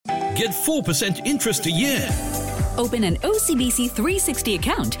get 4% interest a year. Open an OCBC 360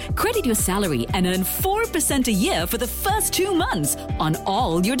 account, credit your salary, and earn 4% a year for the first 2 months on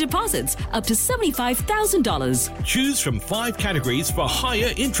all your deposits up to $75,000. Choose from 5 categories for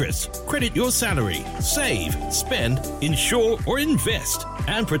higher interest. Credit your salary, save, spend, insure, or invest.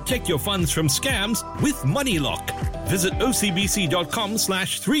 And protect your funds from scams with MoneyLock. Visit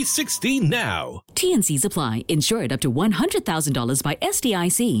ocbc.com/360 now. T&Cs apply. Insured up to $100,000 by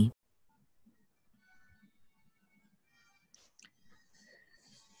SDIC.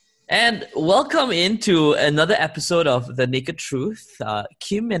 And welcome into another episode of The Naked Truth.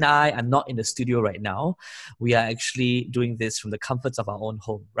 Kim and I are not in the studio right now. We are actually doing this from the comforts of our own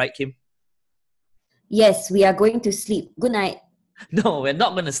home. Right, Kim? Yes, we are going to sleep. Good night. No, we're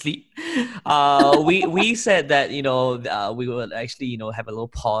not going to sleep. We said that, we will actually, have a little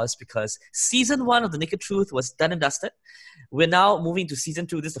pause because season 1 of The Naked Truth was done and dusted. We're now moving to season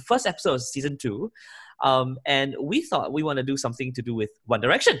 2. This is the first episode of season 2. And we thought we want to do something to do with One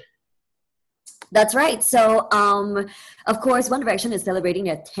Direction. That's right. So, of course, One Direction is celebrating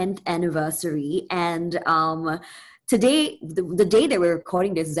their 10th anniversary. And today, the day that we're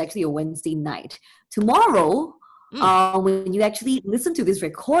recording this is actually a Wednesday night. Tomorrow, when you actually listen to this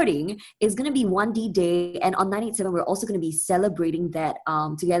recording, it's going to be 1D Day. And on 987, we're also going to be celebrating that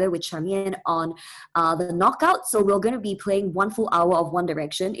together with Charmian on the Knockout. So we're going to be playing 1 full hour of One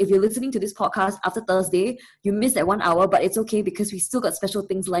Direction. If you're listening to this podcast after Thursday, you missed that 1 hour, but it's okay because we still got special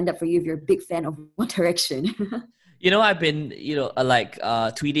things lined up for you if you're a big fan of One Direction. I've been,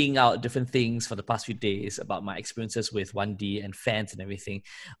 tweeting out different things for the past few days about my experiences with 1D and fans and everything.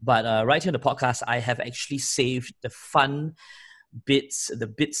 But right here on the podcast, I have actually saved the fun bits, the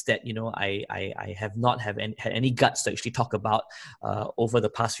bits that, I have not had any guts to actually talk about over the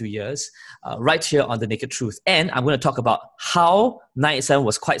past few years, right here on The Naked Truth. And I'm going to talk about how 987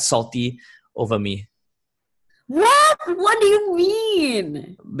 was quite salty over me. What? What do you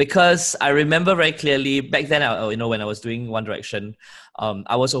mean? Because I remember very clearly back then, when I was doing One Direction,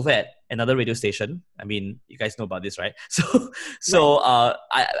 I was over at another radio station. I mean, you guys know about this, right?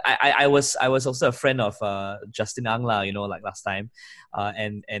 I was also a friend of Justin Ang lah, like last time.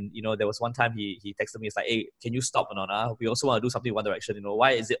 And there was one time he texted me, it's like, hey, can you stop or not? We also want to do something with One Direction.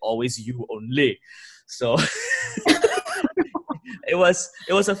 Why is it always you only? So it was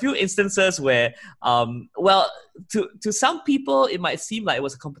a few instances where, to some people, it might seem like it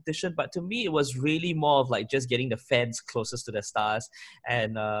was a competition, but to me, it was really more of like just getting the fans closest to the stars.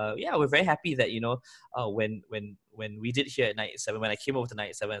 And we're very happy that, when we did here at 97, when I came over to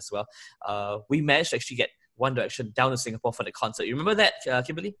 97 as well, we managed to actually get One Direction down to Singapore for the concert. You remember that,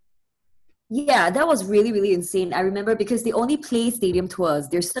 Kimberly? Yeah, that was really, really insane. I remember because they only play stadium tours.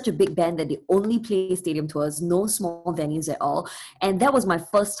 They're such a big band that they only play stadium tours, no small venues at all. And that was my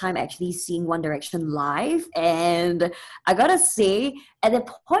first time actually seeing One Direction live. And I gotta say, at that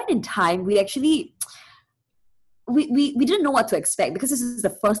point in time, we actually... We didn't know what to expect because this is the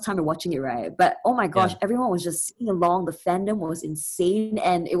first time we're watching it, right? But oh my gosh, Everyone was just singing along. The fandom was insane.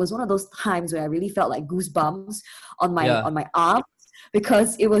 And it was one of those times where I really felt like goosebumps on my arm.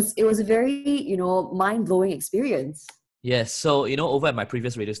 Because it was a very, mind-blowing experience. Yes. So, over at my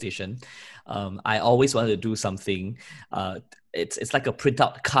previous radio station, I always wanted to do something. It's like a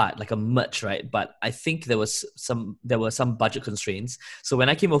printout card, like a merch, right? But I think there were some budget constraints. So when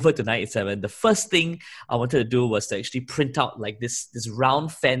I came over to 97, the first thing I wanted to do was to actually print out like this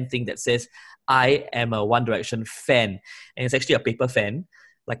round fan thing that says, I am a One Direction fan. And it's actually a paper fan,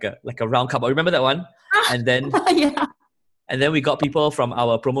 like a round cup. Remember that one? And then... yeah. And then we got people from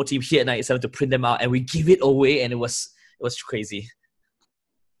our promo team here at 97 to print them out, and we give it away, and it was crazy.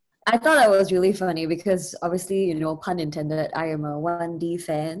 I thought that was really funny because obviously, pun intended, I am a 1D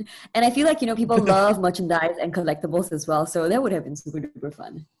fan. And I feel like, people love merchandise and collectibles as well. So that would have been super duper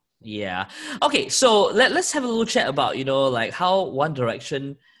fun. Yeah. Okay, so let's have a little chat about, like how One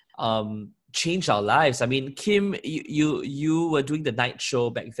Direction changed our lives. I mean, Kim, you were doing the night show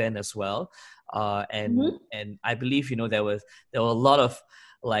back then as well. And I believe there were a lot of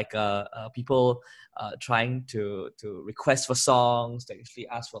people trying to request for songs, to actually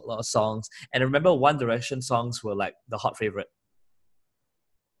ask for a lot of songs. And I remember One Direction songs were like the hot favorite.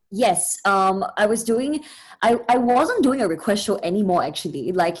 Yes, I wasn't doing a request show anymore actually.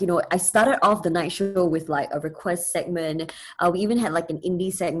 I started off the night show with like a request segment. We even had like an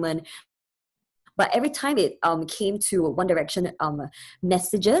indie segment. But every time it came to One Direction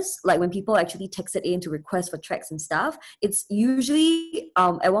messages, like when people actually texted in to request for tracks and stuff, it's usually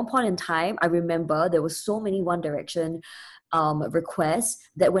at one point in time, I remember there was so many One Direction requests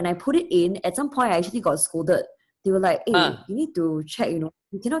that when I put it in, at some point I actually got scolded they were like, hey, Ah, you need to check, you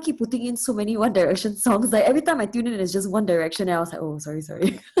cannot keep putting in so many One Direction songs. Like every time I tune in, it's just One Direction. And I was like, oh,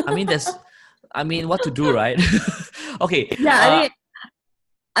 sorry. I mean, what to do, right? Okay. Yeah, I mean,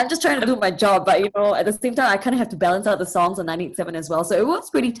 I'm just trying to do my job, but at the same time, I kind of have to balance out the songs on 987 as well. So it was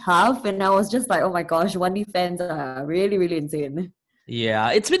pretty tough. And I was just like, oh my gosh, 1D fans are really, really insane.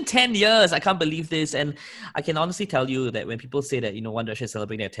 Yeah, it's been 10 years. I can't believe this. And I can honestly tell you that when people say that, One Direction is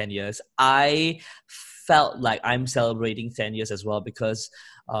celebrating their 10 years, I felt like I'm celebrating 10 years as well, because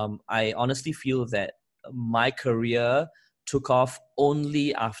I honestly feel that my career took off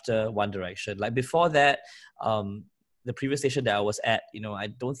only after One Direction. Like before that, the previous station that I was at, I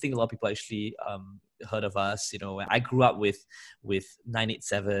don't think a lot of people actually heard of us. I grew up with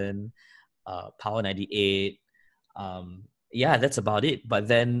 987, Power 98. Yeah, that's about it. But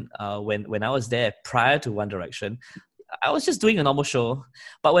then when I was there prior to One Direction, I was just doing a normal show.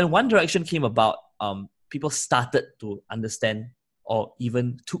 But when One Direction came about, people started to understand or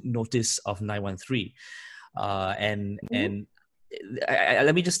even took notice of 913. And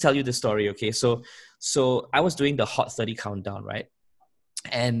let me just tell you the story, okay? So I was doing the Hot 30 countdown, right?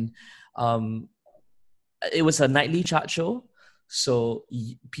 And it was a nightly chart show. So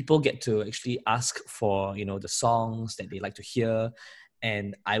people get to actually ask for, the songs that they like to hear.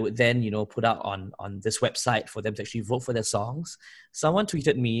 And I would then, put out on this website for them to actually vote for their songs. Someone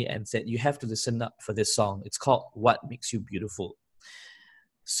tweeted me and said, you have to listen up for this song. It's called What Makes You Beautiful.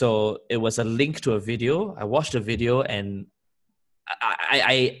 So it was a link to a video. I watched the video, and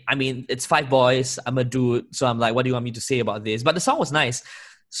I mean, it's five boys. I'm a dude. So I'm like, what do you want me to say about this? But the song was nice.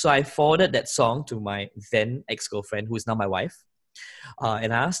 So I forwarded that song to my then ex-girlfriend, who is now my wife.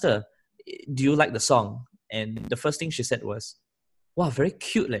 And I asked her, do you like the song? And the first thing she said was, wow, very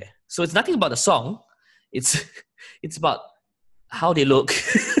cute leh. So it's nothing about the song. It's about how they look.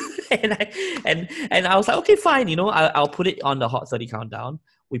 and I was like, okay, fine. I'll put it on the Hot 30 countdown.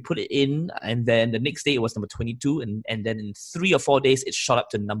 We put it in, and then the next day it was number 22, and then in 3 or 4 days it shot up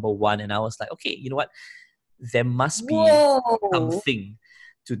to number 1. And I was like, okay, you know what? There must be something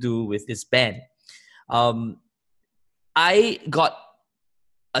to do with this band. I got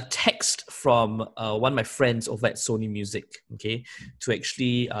a text from one of my friends over at Sony Music, okay, to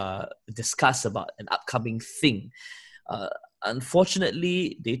actually discuss about an upcoming thing.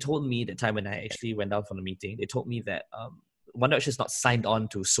 Unfortunately, they told me the time when I actually went down from the meeting, they told me that One Direction is not signed on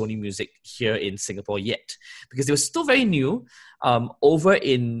to Sony Music here in Singapore yet, because they were still very new. Over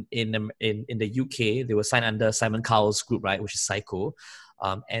in the UK, they were signed under Simon Cowell's group, right, which is Psycho,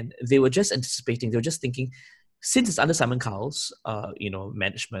 and they were just anticipating. They were just thinking, since it's under Simon Cowell's,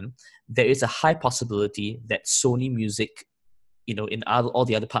 management, there is a high possibility that Sony Music, in all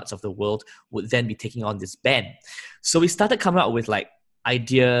the other parts of the world, would then be taking on this band. So we started coming up with like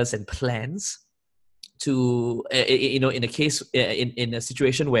ideas and plans to, in a case, in a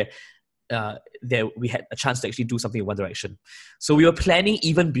situation where we had a chance to actually do something in One Direction. So we were planning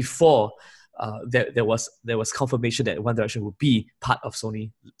even before there was confirmation that One Direction would be part of Sony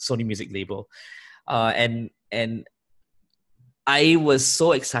Music label. And I was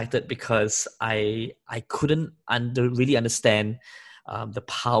so excited because I couldn't really understand the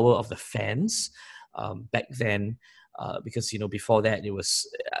power of the fans back then, because before that it was,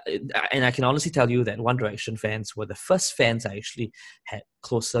 and I can honestly tell you that One Direction fans were the first fans I actually had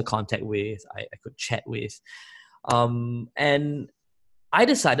closer contact with, I could chat with, and I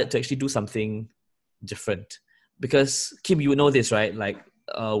decided to actually do something different, because Kim, you know this, right? Like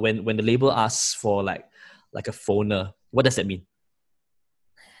when the label asks for like a phoner, what does that mean?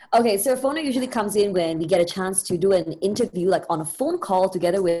 Okay, so a phoner usually comes in when we get a chance to do an interview, like on a phone call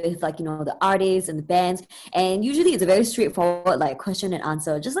together with the artists and the bands. And usually it's a very straightforward like question and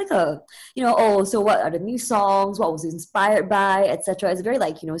answer, just like so what are the new songs? What was it inspired by, etc. It's a very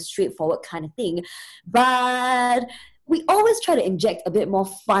straightforward kind of thing. But we always try to inject a bit more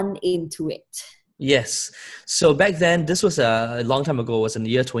fun into it. Yes. So back then, this was a long time ago, it was in the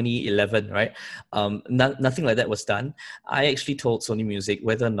year 2011, right? Nothing like that was done. I actually told Sony Music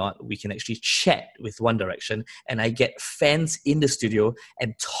whether or not we can actually chat with One Direction, and I get fans in the studio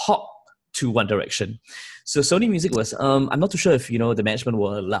and talk to One Direction. So Sony Music was, I'm not too sure if, the management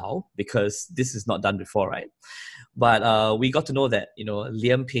will allow, because this is not done before, right? But we got to know that,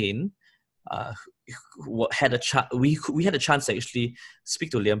 Liam Payne, we had a chance to actually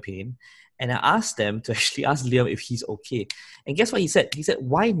speak to Liam Payne. And I asked them to actually ask Liam if he's okay. And guess what he said? He said,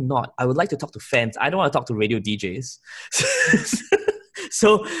 why not? I would like to talk to fans. I don't want to talk to radio DJs.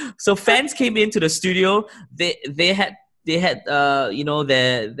 So fans came into the studio. They had their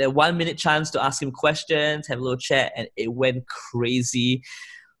 1 minute chance to ask him questions, have a little chat, and it went crazy.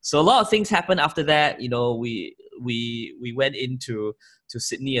 So a lot of things happened after that. We we went into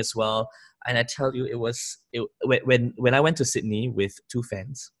Sydney as well, and I tell you, when I went to Sydney with two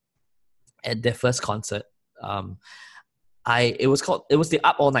fans at their first concert. It was the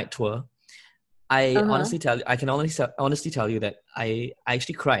Up All Night tour. I can honestly tell you that I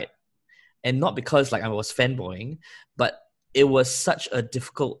actually cried, and not because like I was fanboying, but it was such a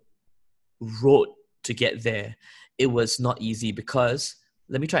difficult road to get there. It was not easy because,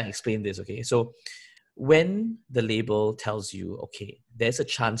 let me try and explain this, okay? So when the label tells you, okay, there's a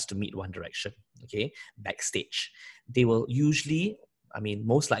chance to meet One Direction, okay, backstage, they will usually,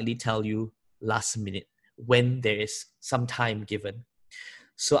 most likely tell you last minute when there is some time given.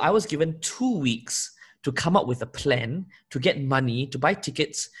 So I was given 2 weeks to come up with a plan, to get money, to buy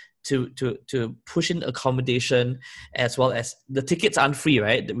tickets, to push in accommodation, as well as the tickets aren't free,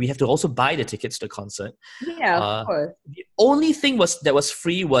 right? We have to also buy the tickets to the concert. Yeah, of course. The only thing that was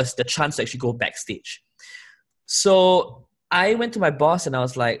free was the chance to actually go backstage. So I went to my boss and I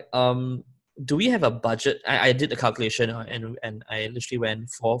was like, do we have a budget? I did the calculation and I literally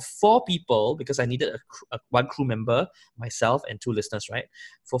went for 4 people because I needed one crew member, myself, and 2 listeners, right?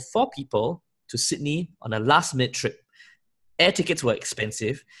 For 4 people to Sydney on a last minute trip. Air tickets were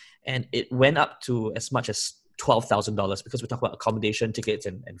expensive, and it went up to as much as $12,000 because we talk about accommodation, tickets,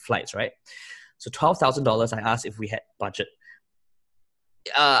 and flights, right? So $12,000. I asked if we had budget.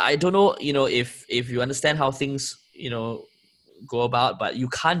 I don't know, if you understand how things, go about, but you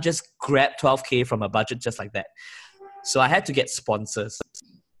can't just grab 12K from a budget just like that. So I had to get sponsors,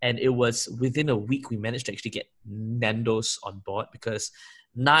 and it was within a week we managed to actually get Nando's on board because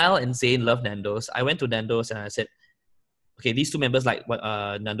Niall and Zane love Nando's. I went to Nando's and I said, okay, these 2 members like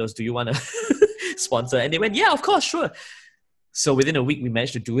Nando's, do you want to sponsor? And they went, yeah, of course, sure. So within a week we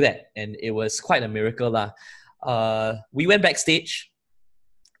managed to do that, and it was quite a miracle lah. We went backstage.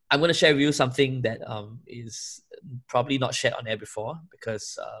 I'm going to share with you something that is probably not shared on air before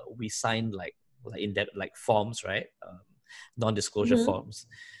because we signed like forms, right? Non-disclosure forms.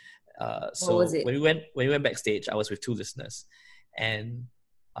 So what was it? when we went backstage, I was with 2 listeners, and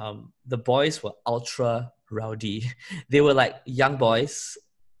the boys were ultra rowdy. They were like young boys,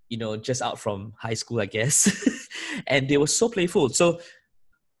 just out from high school, I guess, and they were so playful. So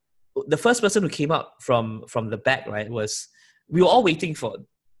the first person who came up from the back, right, was, we were all waiting for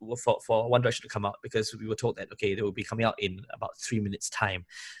One Direction to come out because we were told that, okay, they will be coming out in about 3 minutes time.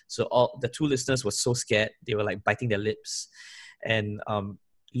 So all the 2 listeners were so scared, they were like biting their lips. And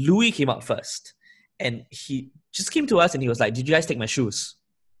Louis came out first, and he just came to us and he was like, did you guys take my shoes?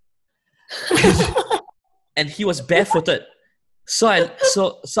 And he was barefooted. So I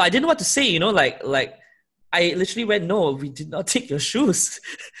didn't know what to say, like I literally went, no, we did not take your shoes.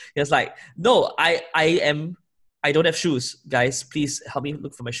 He was like, no, I don't have shoes, guys. Please help me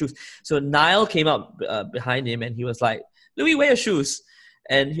look for my shoes. So Niall came up behind him and he was like, Louis, wear your shoes.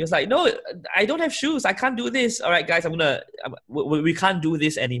 And he was like, no, I don't have shoes. I can't do this. All right, guys, we can't do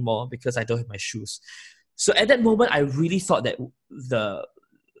this anymore because I don't have my shoes. So at that moment, I really thought that the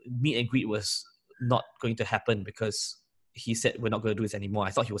meet and greet was not going to happen because he said we're not going to do this anymore.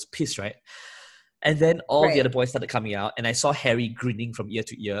 I thought he was pissed, right? And then all the other boys started coming out, and I saw Harry grinning from ear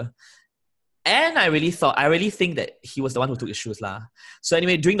to ear. And I really think that he was the one who took his shoes lah. So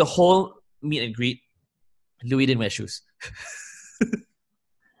anyway, during the whole meet and greet, Louis didn't wear shoes.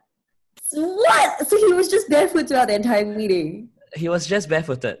 What? So he was just barefoot throughout the entire meeting? He was just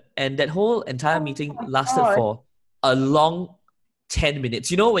barefooted. And that whole entire meeting lasted for a long 10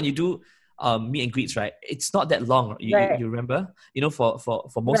 minutes. When you do meet and greets, right? It's not that long. You remember? For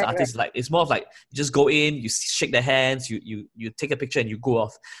most artists, like it's more of like you just go in, you shake their hands, you take a picture and you go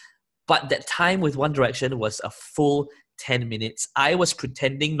off. But that time with One Direction was a full 10 minutes. I was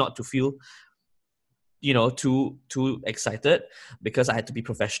pretending not to feel, too excited because I had to be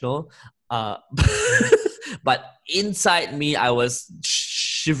professional. But inside me, I was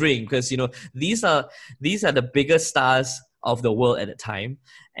shivering because, these are the biggest stars of the world at the time.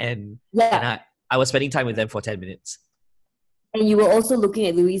 And I was spending time with them for 10 minutes. And you were also looking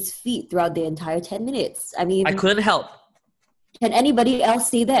at Louis' feet throughout the entire 10 minutes. I mean, I couldn't help. Can anybody else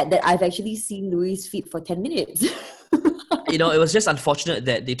say that I've actually seen Louis' feet for 10 minutes? It was just unfortunate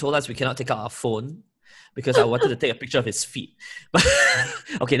that they told us we cannot take out our phone because I wanted to take a picture of his feet. But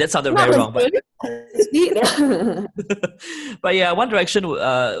okay, that sounded very wrong. But yeah, One Direction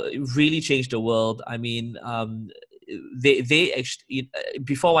really changed the world. I mean, they actually,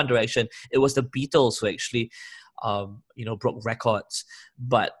 before One Direction, it was the Beatles who actually broke records.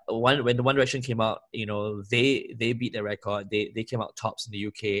 But when the One Direction came out, they beat the record. They came out tops in the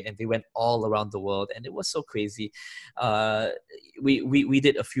UK, and they went all around the world, and it was so crazy. We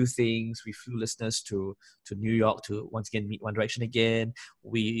did a few things. We flew listeners to New York to once again meet One Direction again.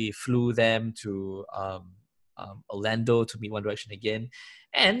 We flew them to Orlando to meet One Direction again.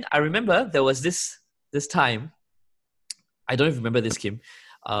 And I remember there was this time. I don't even remember this, Kim.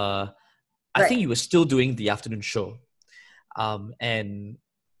 I think you were still doing the afternoon show. And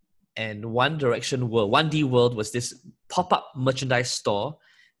One Direction World, 1D World was this pop-up merchandise store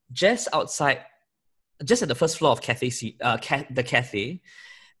just at the first floor of the cafe.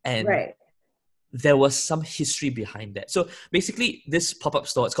 And there was some history behind that. So basically, this pop-up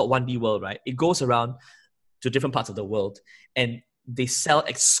store, it's called 1D World, right? It goes around to different parts of the world, and they sell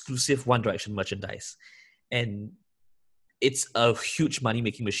exclusive One Direction merchandise. And it's a huge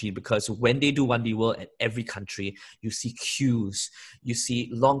money-making machine, because when they do 1D World at every country, you see queues. You see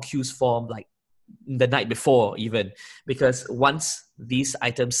long queues form like the night before even, because once these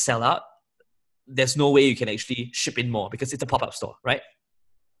items sell out, there's no way you can actually ship in more because it's a pop-up store, right?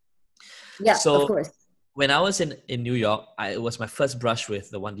 Yeah, so of course. When I was in New York, it was my first brush with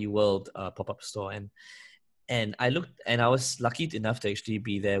the 1D World pop-up store. And I looked, and I was lucky enough to actually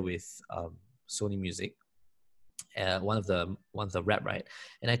be there with Sony Music. One of the rep, right?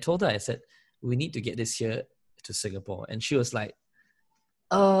 And I told her, I said, we need to get this here to Singapore. And she was like,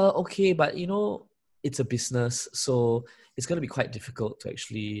 okay, but it's a business, so it's going to be quite difficult to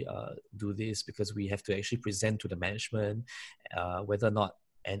actually do this, because we have to actually present to the management whether or not,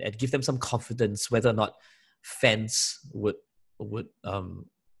 and give them some confidence whether or not fans would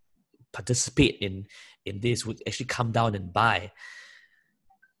participate in this, would actually come down and buy.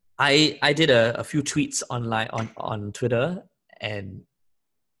 I did a few tweets online on Twitter, and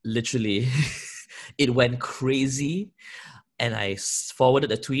literally it went crazy. And I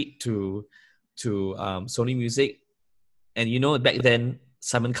forwarded a tweet to Sony Music, and back then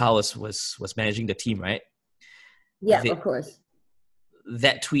Simon Cowell was managing the team, right? Yeah, of course.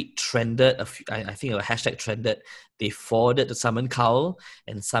 That tweet trended. I think a hashtag trended. They forwarded to Simon Cowell,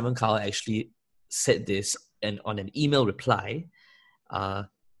 and Simon Cowell actually said this, and on an email reply,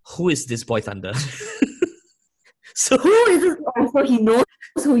 who is this Boy Thunder? So who is this? So he knows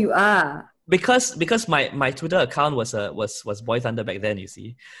who you are. Because my Twitter account was Boy Thunder back then, you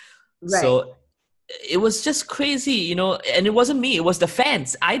see. Right. So it was just crazy, and it wasn't me, it was the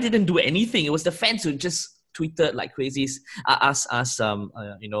fans. I didn't do anything. It was the fans who just tweeted like crazies, asked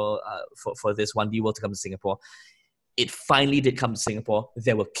for this 1D World to come to Singapore. It finally did come to Singapore.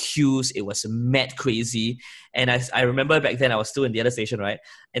 There were queues. It was mad crazy. And I remember back then I was still in the other station, right?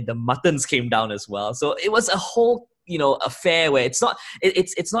 And the Muttons came down as well. So it was a whole, affair where it's not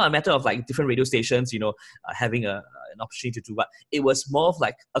a matter of like different radio stations, having an opportunity to do, but it was more of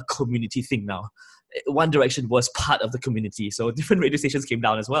like a community thing now. One Direction was part of the community. So different radio stations came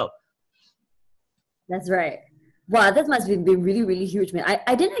down as well. That's right. Wow, that must have been really, really huge, man.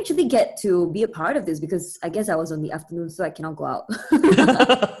 I didn't actually get to be a part of this because I guess I was on the afternoon, so I cannot go out.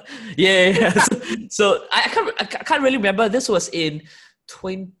 Yeah. So I can't really remember. This was in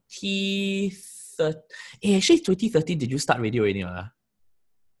 2013. Actually, 2013, did you start radio anyway?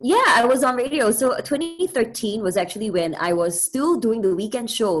 Yeah, I was on radio. So 2013 was actually when I was still doing the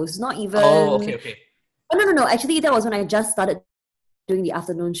weekend shows. Not even... Oh, okay. Oh, no. Actually, that was when I just started doing the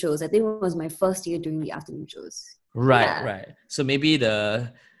afternoon shows. I think it was my first year doing the afternoon shows. Right. So maybe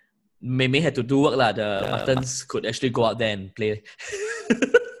May had to do work lah. The Muttons could actually go out there and play.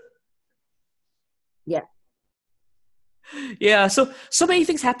 Yeah. Yeah. So many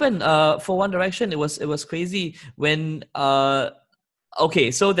things happened. For One Direction, it was crazy when.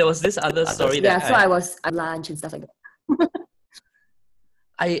 Okay, so there was this other story that I was at lunch and stuff like that.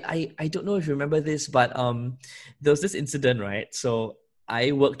 I don't know if you remember this, but there was this incident, right? So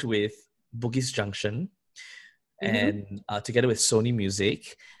I worked with Bugis Junction and together with Sony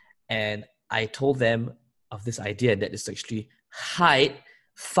Music, and I told them of this idea that is actually hide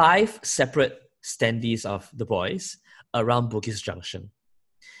 5 separate standees of the boys around Bugis Junction.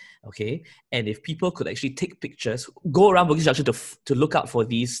 Okay, and if people could actually take pictures, go around Bugis Junction to look out for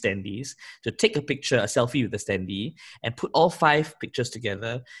these standees, to take a picture, a selfie with the standee, and put all 5 pictures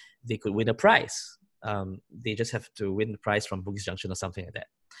together, they could win a prize. They just have to win the prize from Bugis Junction or something like that.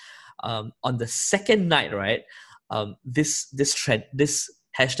 On the second night, right, this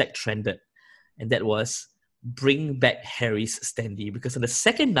hashtag trended, and that was bring back Harry's standee, because on the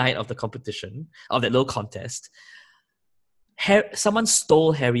second night of the competition, of that little contest, someone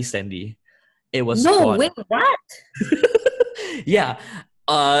stole Harry's standee. It was gone. Wait, what? Yeah.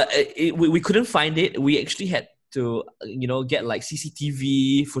 We couldn't find it. We actually had get like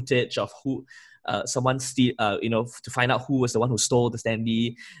CCTV footage of who someone steal, to find out who was the one who stole the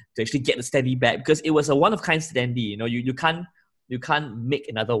standee, to actually get the standee back, because it was a one of kind standee. You can't make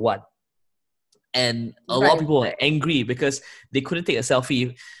another one. And a lot of people were angry because they couldn't take a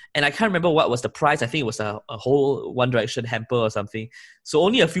selfie. And I can't remember what was the prize. I think it was a whole One Direction hamper or something. So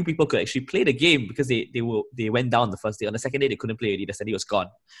only a few people could actually play the game because they went down the first day. On the second day, they couldn't play already. The standee was gone.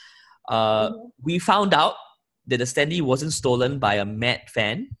 We found out that the standee wasn't stolen by a mad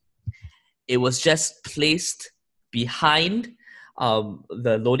fan. It was just placed behind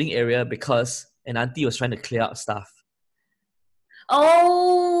the loading area because an auntie was trying to clear out stuff.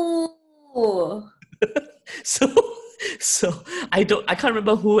 Oh. So I can't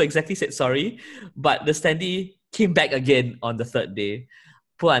remember who exactly said sorry, but the standee came back again on the third day.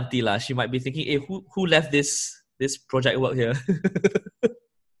 Poor auntie lah. She might be thinking, hey, who left this project work here?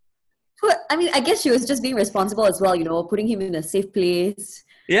 I mean, I guess she was just being responsible as well, putting him in a safe place.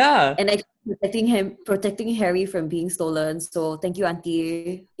 Yeah. And actually protecting Harry from being stolen. So thank you,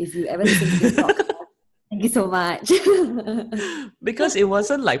 auntie. If you ever listen to this talk, thank you so much. Because it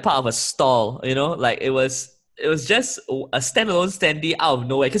wasn't like part of a stall, like it was just a standalone standee out of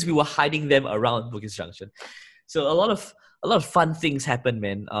nowhere because we were hiding them around Bugis Junction. So a lot of fun things happened,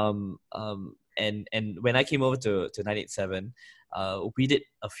 man. And when I came over to 987, we did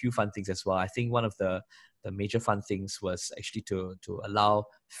a few fun things as well. I think one of the major fun things was actually to allow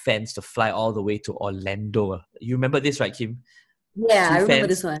fans to fly all the way to Orlando. You remember this, right, Kim? Yeah, I remember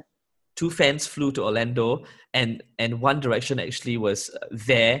this one. 2 fans flew to Orlando, and One Direction actually was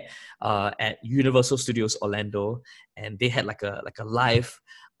there at Universal Studios Orlando, and they had like a live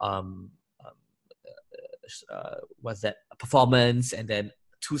a performance, and then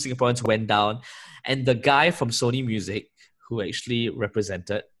 2 Singaporeans went down, and the guy from Sony Music who actually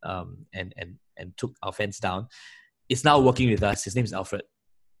represented and took our fans down is now working with us. His name is Alfred.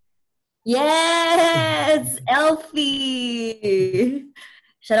 Yes, Alfie.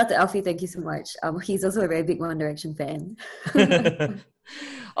 Shout out to Alfie, thank you so much. He's also a very big One Direction fan.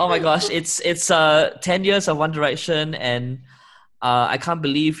 Oh my gosh, it's 10 years of One Direction, and I can't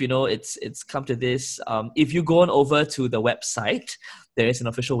believe it's come to this. If you go on over to the website, there is an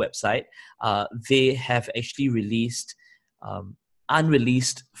official website. They have actually released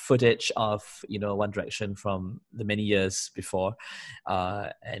unreleased footage of One Direction from the many years before,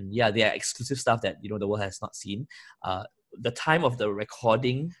 and yeah, they are exclusive stuff that the world has not seen. The time of the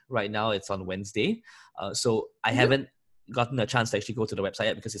recording right now, it's on Wednesday. So I haven't gotten a chance to actually go to the website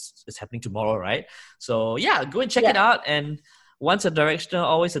yet because it's happening tomorrow, right? So yeah, go and check it out. And once a Directioner,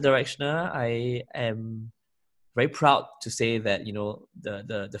 always a Directioner. I am very proud to say that,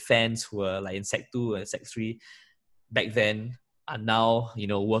 the fans who were like in Sec 2 and Sec 3 back then are now,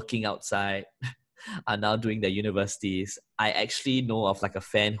 working outside, are now doing their universities. I actually know of like a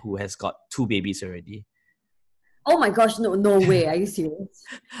fan who has got 2 babies already. Oh my gosh, no way. Are you serious?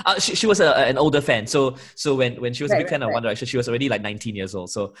 She was an older fan. So when she was a big fan of One Direction, she was already like 19 years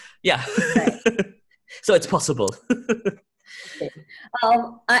old. So yeah. Right. So it's possible. Okay.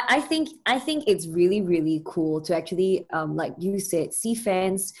 I think it's really, really cool to actually, like you said, see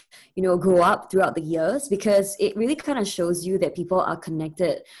fans, grow up throughout the years, because it really kind of shows you that people are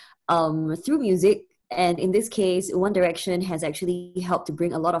connected through music. And in this case, One Direction has actually helped to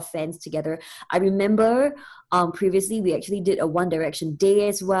bring a lot of fans together. I remember previously we actually did a One Direction day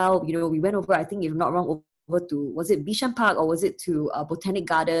as well. We went over, I think if I'm not wrong, over to, was it Bishan Park or was it to Botanic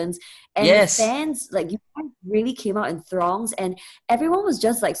Gardens? And yes, fans, like, you really came out in throngs, and everyone was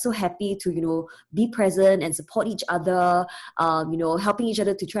just like so happy to, be present and support each other, helping each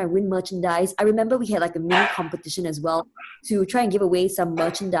other to try and win merchandise. I remember we had like a mini competition as well to try and give away some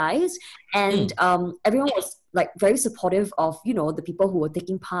merchandise, and everyone was like very supportive of the people who were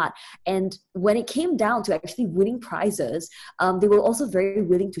taking part. And when it came down to actually winning prizes, they were also very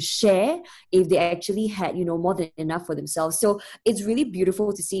willing to share if they actually had more than enough for themselves. So it's really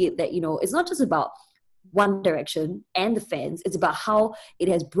beautiful to see that it's not just about One Direction and the fans, it's about how it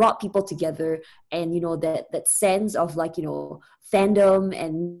has brought people together, and that sense of like fandom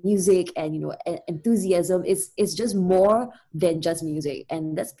and music and enthusiasm is just more than just music,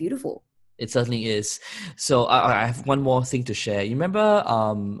 and that's beautiful. It certainly is. So I have one more thing to share. You remember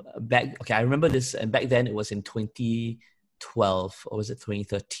I remember this, and back then it was in 2012, or was it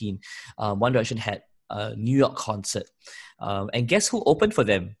 2013? One Direction had a New York concert. And guess who opened for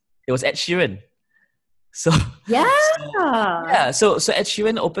them? It was Ed Sheeran. So yeah. So Ed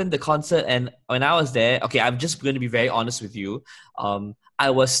Sheeran opened the concert, and when I was there, okay, I'm just going to be very honest with you.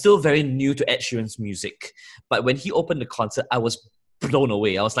 I was still very new to Ed Sheeran's music, but when he opened the concert, I was blown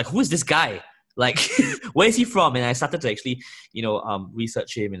away. I was like, who is this guy? Like, where is he from? And I started to actually,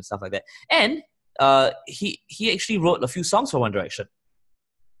 research him and stuff like that. And he actually wrote a few songs for One Direction.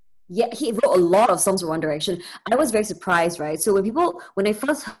 Yeah, he wrote a lot of songs for One Direction. I was very surprised, right? So when I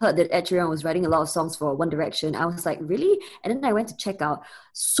first heard that Ed Sheeran was writing a lot of songs for One Direction, I was like, really? And then I went to check out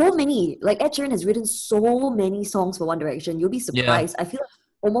so many. Like, Ed Sheeran has written so many songs for One Direction. You'll be surprised. Yeah. I feel like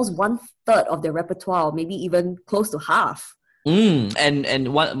almost 1/3 of their repertoire, maybe even close to half.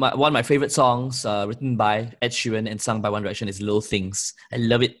 And one of my favorite songs written by Ed Sheeran and sung by One Direction is Little Things. I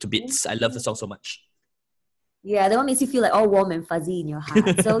love it to bits. I love the song so much. Yeah, that one makes you feel like all warm and fuzzy in your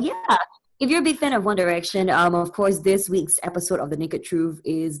heart. So yeah, if you're a big fan of One Direction, of course, this week's episode of The Naked Truth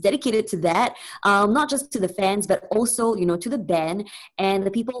is dedicated to that. Not just to the fans, but also, to the band and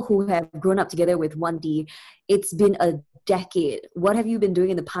the people who have grown up together with 1D. It's been a decade. What have you been doing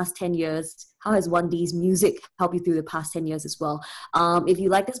in the past 10 years? How has 1D's music helped you through the past 10 years as well? If you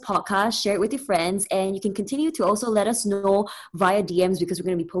like this podcast, share it with your friends, and you can continue to also let us know via DMs, because we're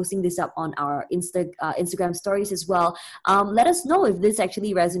going to be posting this up on our Instagram stories as well. Let us know if this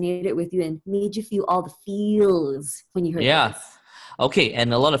actually resonated with you and made you feel all the feels when you heard this. Okay,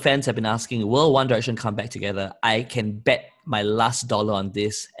 and a lot of fans have been asking, will One Direction come back together? I can bet my last dollar on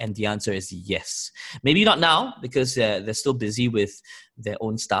this, and the answer is yes. Maybe not now, because they're still busy with their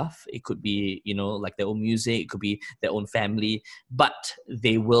own stuff. It could be, like their own music. It could be their own family. But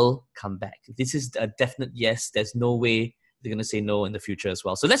they will come back. This is a definite yes. There's no way they're going to say no in the future as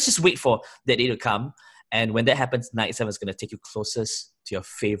well. So let's just wait for that day to come. And when that happens, Night 7 is going to take you closest to your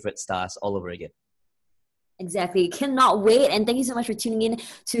favorite stars all over again. Exactly. Cannot wait. And thank you so much for tuning in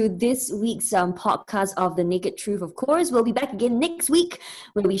to this week's podcast of The Naked Truth. Of course, we'll be back again next week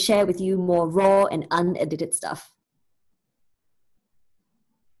where we share with you more raw and unedited stuff.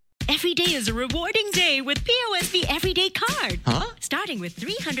 Every day is a rewarding day with POSB Everyday Card. Starting with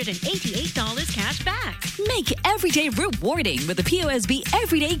 $388 cash back. Make every day rewarding with the POSB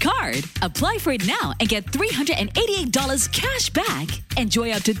Everyday Card. Apply for it now and get $388 cash back.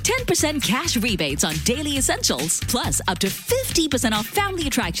 Enjoy up to 10% cash rebates on daily essentials, plus up to 50% off family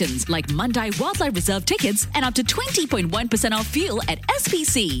attractions like Mandai Wildlife Reserve tickets and up to 20.1% off fuel at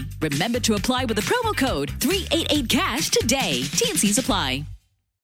SPC. Remember to apply with the promo code 388CASH today. T&Cs apply.